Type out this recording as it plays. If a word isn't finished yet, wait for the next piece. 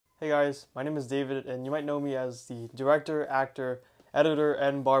Hey guys, my name is David and you might know me as the director, actor, editor,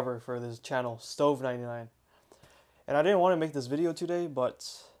 and barber for this channel, Stove99. And I didn't want to make this video today, but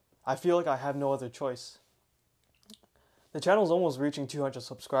I feel like I have no other choice. The channel is almost reaching 200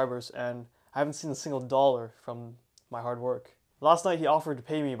 subscribers and I haven't seen a single dollar from my hard work. Last night he offered to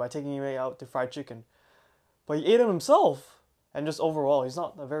pay me by taking me out to fried chicken, but he ate it himself, and just overall, he's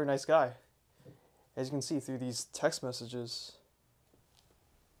not a very nice guy. As you can see through these text messages.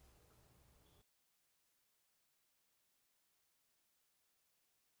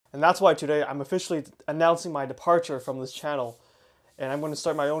 And that's why today I'm officially announcing my departure from this channel. And I'm going to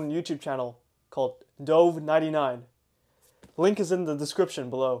start my own YouTube channel called Stove99. Link is in the description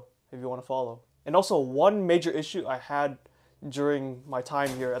below if you want to follow. And also, one major issue I had during my time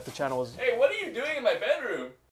here at the channel was... Hey, what are you doing in my bedroom?